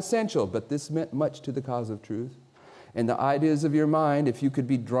were not essential, but this meant much to the cause of truth. And the ideas of your mind, if you could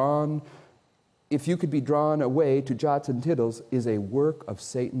be drawn away to jots and tittles, is a work of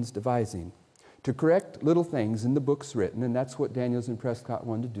Satan's devising. To correct little things in the books written, and that's what Daniels and Prescott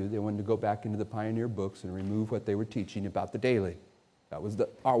wanted to do. They wanted to go back into the pioneer books and remove what they were teaching about the daily. That was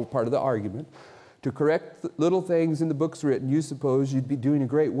part of the argument. To correct little things in the books written, you suppose you'd be doing a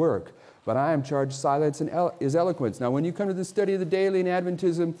great work. But I am charged silence is eloquence. Now, when you come to the study of the daily in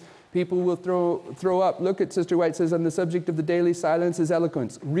Adventism, people will throw up. Look at Sister White says on the subject of the daily, silence is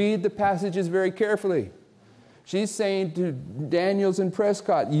eloquence. Read the passages very carefully. She's saying to Daniels and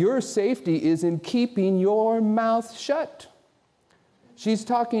Prescott, your safety is in keeping your mouth shut. She's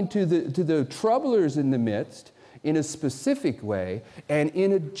talking to the troublers in the midst in a specific way, and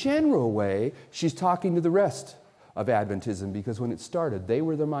in a general way, she's talking to the rest of Adventism, because when it started, they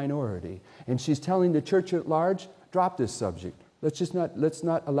were the minority. And she's telling the church at large, drop this subject. Let's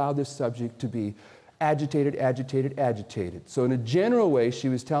not allow this subject to be agitated. So in a general way, she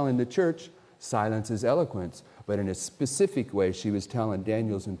was telling the church, silence is eloquence. But in a specific way, she was telling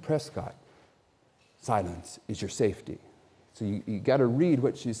Daniels and Prescott, silence is your safety. So you got to read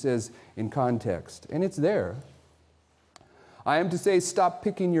what she says in context. And it's there. I am to say, stop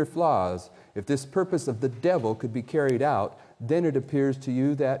picking your flaws. If this purpose of the devil could be carried out, then it appears to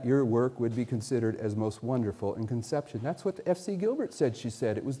you that your work would be considered as most wonderful in conception. That's what F.C. Gilbert said, she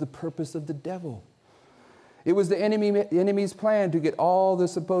said. It was the purpose of the devil. It was the enemy's plan to get all the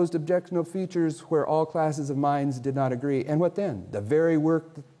supposed objectionable features where all classes of minds did not agree. And what then? The very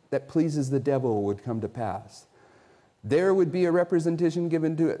work that pleases the devil would come to pass. There would be a representation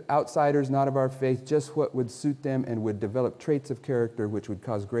given to outsiders not of our faith, just what would suit them, and would develop traits of character which would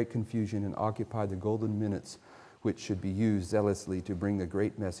cause great confusion and occupy the golden minutes which should be used zealously to bring the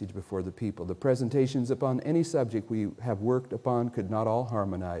great message before the people. The presentations upon any subject we have worked upon could not all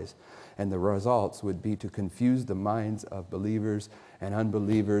harmonize, and the results would be to confuse the minds of believers and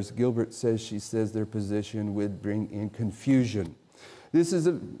unbelievers. Gilbert says, she says, their position would bring in confusion. This is,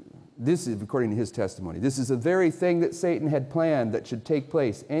 according to his testimony, this is the very thing that Satan had planned that should take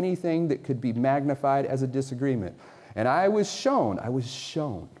place, anything that could be magnified as a disagreement. And she was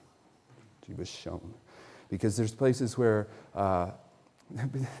shown, because there's places where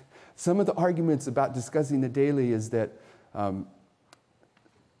some of the arguments about discussing the daily is that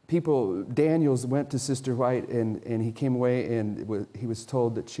Daniels went to Sister White and he came away and he was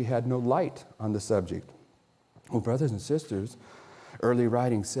told that she had no light on the subject. Well, brothers and sisters, early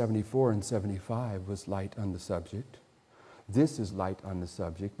writing 74 and 75 was light on the subject. This is light on the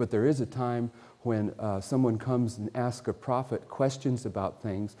subject, but there is a time when someone comes and asks a prophet questions about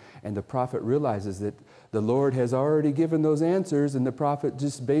things, and the prophet realizes that the Lord has already given those answers, and the prophet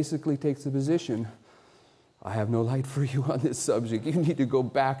just basically takes the position, I have no light for you on this subject. You need to go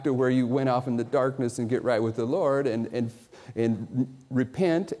back to where you went off in the darkness and get right with the Lord and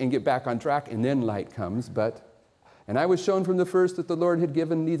repent and get back on track, and then light comes. And I was shown from the first that the Lord had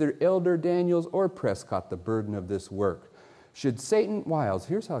given neither Elder Daniels or Prescott the burden of this work. Should Satan wiles,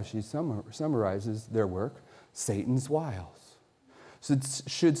 here's how she summarizes their work, Satan's wiles.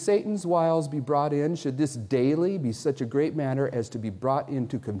 Should Satan's wiles be brought in, should this daily be such a great matter as to be brought in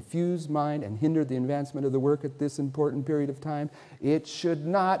to confuse mind and hinder the advancement of the work at this important period of time? It should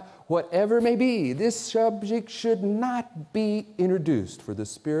not, whatever may be, this subject should not be introduced, for the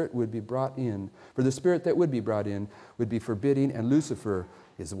spirit would be brought in, for the spirit that would be brought in would be forbidding, and Lucifer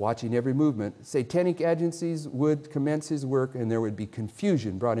is watching every movement. Satanic agencies would commence his work, and there would be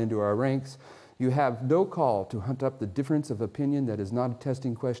confusion brought into our ranks. You have no call to hunt up the difference of opinion that is not a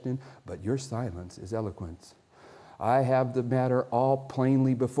testing question, but your silence is eloquence. I have the matter all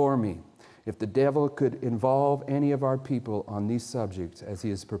plainly before me. If the devil could involve any of our people on these subjects, as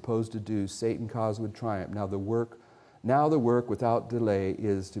he has proposed to do, Satan's cause would triumph. Now the work without delay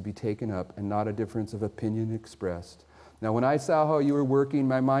is to be taken up, and not a difference of opinion expressed. Now, when I saw how you were working,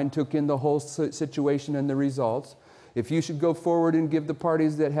 my mind took in the whole situation and the results. If you should go forward and give the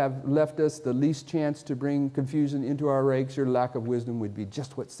parties that have left us the least chance to bring confusion into our ranks, your lack of wisdom would be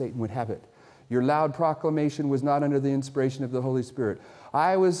just what Satan would have it. Your loud proclamation was not under the inspiration of the Holy Spirit.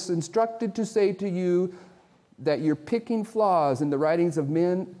 I was instructed to say to you that you're picking flaws in the writings of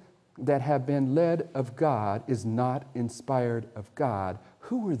men that have been led of God is not inspired of God.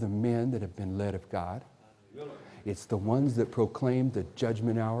 Who are the men that have been led of God? It's the ones that proclaim the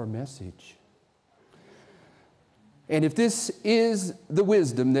judgment hour message. And if this is the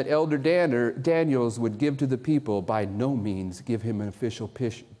wisdom that Elder Daniels would give to the people, by no means give him an official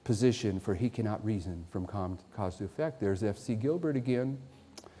position, for he cannot reason from cause to effect. There's F.C. Gilbert again.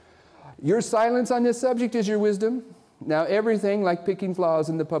 Your silence on this subject is your wisdom. Now, everything like picking flaws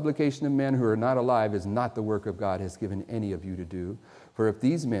in the publication of men who are not alive is not the work of God has given any of you to do. For if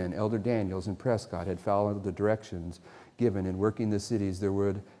these men, Elder Daniels and Prescott, had followed the directions given in working the cities, there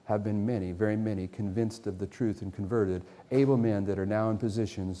would have been many, very many, convinced of the truth and converted, able men that are now in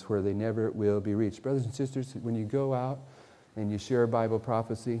positions where they never will be reached. Brothers and sisters, when you go out and you share a Bible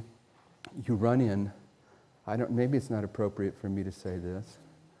prophecy, you run in, maybe it's not appropriate for me to say this,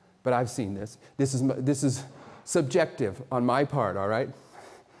 but I've seen this. This is subjective on my part, all right?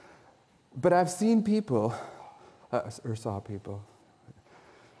 But I've seen people, or saw people,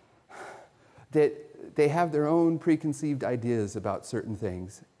 that they have their own preconceived ideas about certain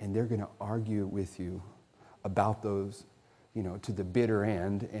things, and they're going to argue with you about those, to the bitter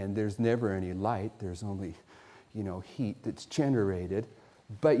end, and there's never any light. There's only, heat that's generated.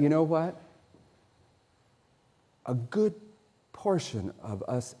 But you know what? A good portion of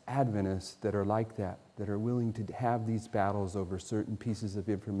us Adventists that are like that are willing to have these battles over certain pieces of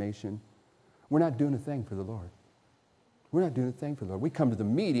information, we're not doing a thing for the Lord. We're not doing a thing for the Lord. We come to the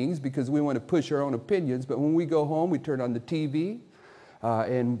meetings because we want to push our own opinions, but when we go home, we turn on the TV,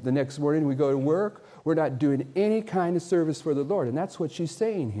 and the next morning we go to work. We're not doing any kind of service for the Lord, and that's what she's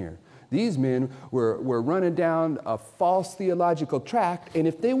saying here. These men were running down a false theological track, and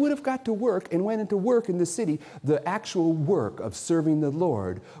if they would have got to work and went into work in the city, the actual work of serving the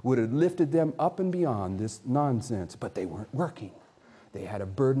Lord would have lifted them up and beyond this nonsense, but they weren't working. They had a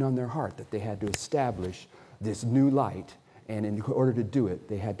burden on their heart that they had to establish this new light, and in order to do it,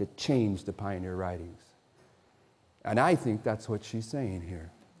 they had to change the pioneer writings. And I think that's what she's saying here.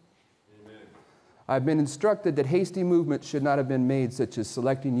 I've been instructed that hasty movements should not have been made, such as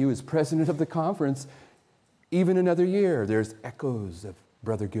selecting you as president of the conference even another year. There's echoes of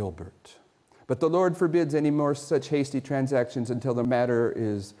Brother Gilbert. But the Lord forbids any more such hasty transactions until the matter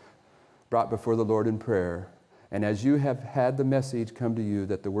is brought before the Lord in prayer. And as you have had the message come to you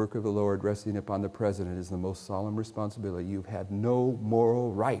that the work of the Lord resting upon the president is the most solemn responsibility, you've had no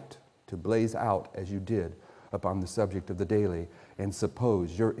moral right to blaze out as you did upon the subject of the daily and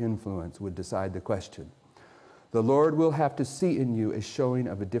suppose your influence would decide the question. The Lord will have to see in you a showing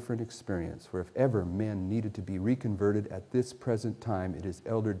of a different experience, for if ever men needed to be reconverted at this present time, it is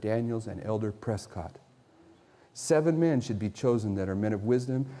Elder Daniels and Elder Prescott. 7 men should be chosen that are men of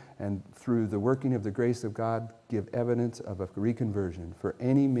wisdom, and through the working of the grace of God, give evidence of a reconversion for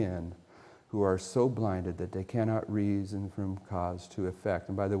any men who are so blinded that they cannot reason from cause to effect.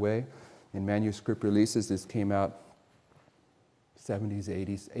 And by the way, in manuscript releases, this came out 70s,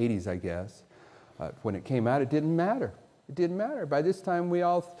 80s, I guess. When it came out, it didn't matter. It didn't matter. By this time,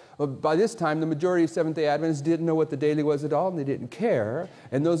 the majority of Seventh-day Adventists didn't know what the daily was at all, and they didn't care.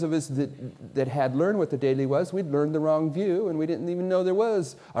 And those of us that had learned what the daily was, we'd learned the wrong view, and we didn't even know there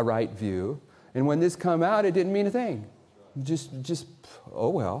was a right view. And when this come out, it didn't mean a thing. Just oh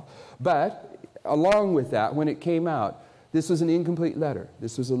well. But along with that, when it came out, this was an incomplete letter.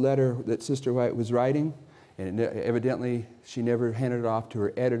 This was a letter that Sister White was writing, and evidently she never handed it off to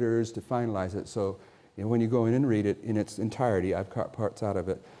her editors to finalize it. So when you go in and read it in its entirety, I've cut parts out of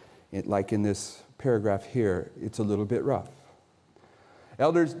it, like in this paragraph here, it's a little bit rough.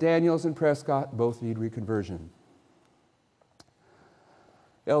 Elders Daniels and Prescott both need reconversion.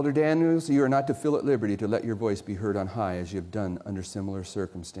 Elder Daniels, you are not to feel at liberty to let your voice be heard on high as you have done under similar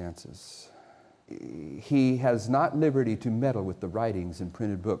circumstances. He has not liberty to meddle with the writings and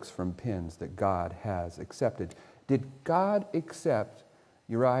printed books from pens that God has accepted. Did God accept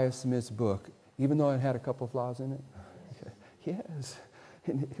Uriah Smith's book, even though it had a couple of flaws in it? Yes.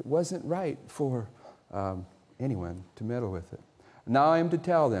 And it wasn't right for anyone to meddle with it. Now I am to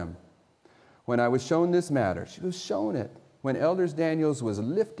tell them, when I was shown this matter, she was shown it, when Elder Daniels was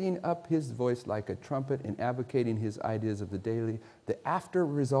lifting up his voice like a trumpet and advocating his ideas of the daily, the after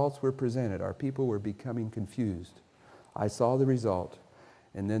results were presented. Our people were becoming confused. I saw the result,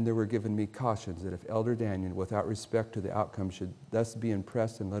 and then there were given me cautions that if Elder Daniel, without respect to the outcome, should thus be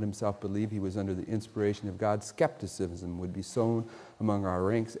impressed and let himself believe he was under the inspiration of God, skepticism would be sown among our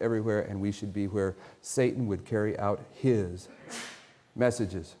ranks everywhere, and we should be where Satan would carry out his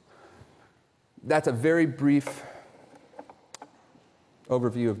messages. That's a very brief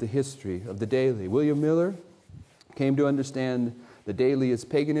overview of the history of the daily. William Miller, came to understand the daily as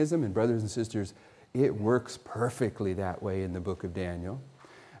paganism, and brothers and sisters, it works perfectly that way in the book of Daniel.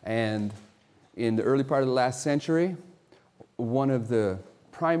 And in the early part of the last century, one of the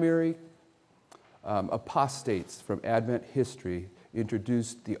primary apostates from Advent history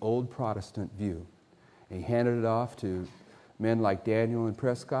introduced the old Protestant view. He handed it off to men like Daniel and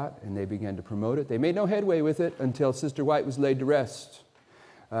Prescott, and they began to promote it. They made no headway with it until Sister White was laid to rest.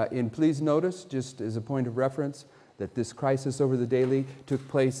 And please notice, just as a point of reference, that this crisis over the daily took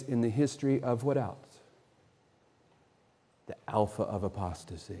place in the history of what else? The Alpha of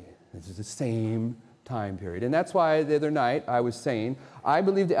apostasy. This is the same time period. And that's why the other night I was saying, I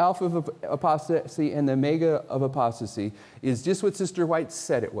believe the Alpha of apostasy and the Omega of apostasy is just what Sister White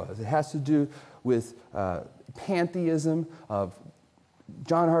said it was. It has to do with pantheism of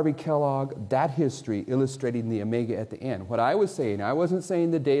John Harvey Kellogg, that history illustrating the Omega at the end. What I was saying, I wasn't saying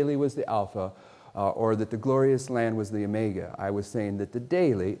the daily was the Alpha or that the glorious land was the Omega. I was saying that the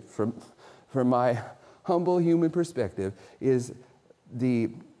daily, from my humble human perspective, is the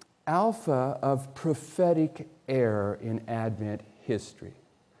Alpha of prophetic error in Advent history.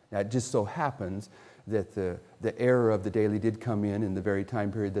 Now, it just so happens that the error of the daily did come in the very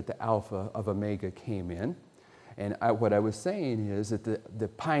time period that the Alpha of Omega came in. And what I was saying is that the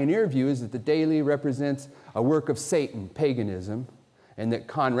pioneer view is that the daily represents a work of Satan, paganism, and that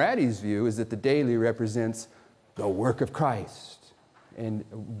Conradi's view is that the daily represents the work of Christ. And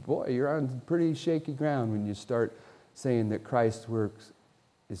boy, you're on pretty shaky ground when you start saying that Christ's work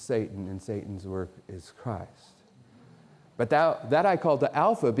is Satan and Satan's work is Christ. But that I call the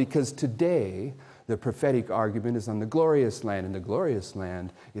Alpha because today the prophetic argument is on the glorious land, and the glorious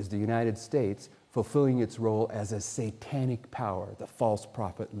land is the United States fulfilling its role as a satanic power, the false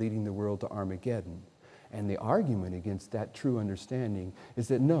prophet leading the world to Armageddon. And the argument against that true understanding is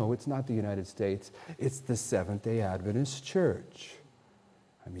that no, it's not the United States, it's the Seventh-day Adventist Church.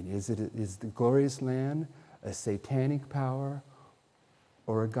 I mean, is the glorious land a satanic power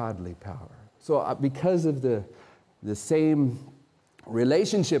or a godly power? So because of the same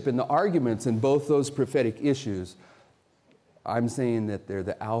relationship in the arguments in both those prophetic issues, I'm saying that they're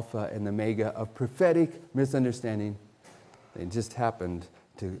the Alpha and the Omega of prophetic misunderstanding. They just happened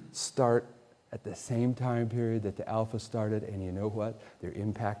to start at the same time period that the Alpha started, and you know what? They're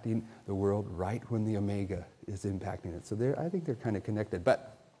impacting the world right when the Omega is impacting it. So I think they're kind of connected.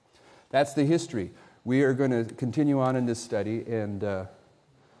 But that's the history. We are going to continue on in this study and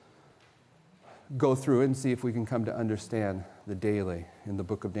go through it and see if we can come to understand the daily in the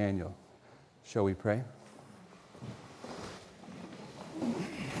book of Daniel. Shall we pray?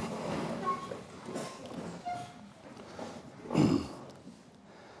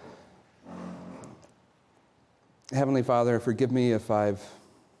 Heavenly Father, forgive me if I've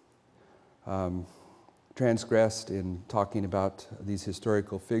transgressed in talking about these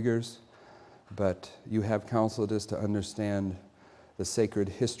historical figures, but you have counseled us to understand the sacred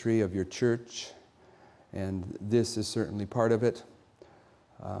history of your church, and this is certainly part of it.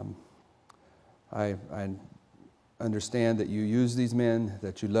 I understand that you use these men,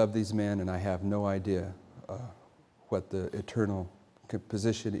 that you love these men, and I have no idea what the eternal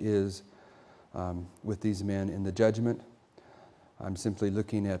position is with these men in the judgment. I'm simply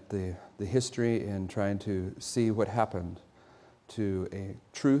looking at the history and trying to see what happened to a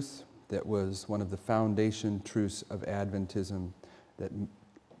truth that was one of the foundation truths of Adventism that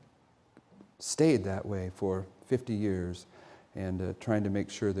stayed that way for 50 years, and trying to make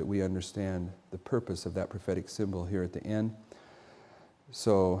sure that we understand the purpose of that prophetic symbol here at the end.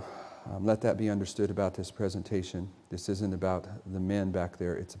 So let that be understood about this presentation. This isn't about the men back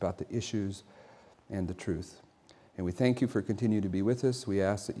there, it's about the issues and the truth. And we thank you for continuing to be with us. We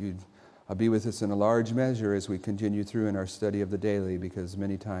ask that you'd be with us in a large measure as we continue through in our study of the daily, because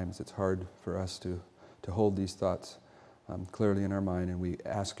many times it's hard for us to hold these thoughts clearly in our mind, and we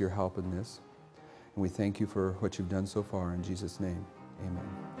ask your help in this. And we thank you for what you've done so far. In Jesus' name,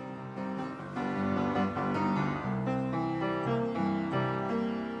 amen.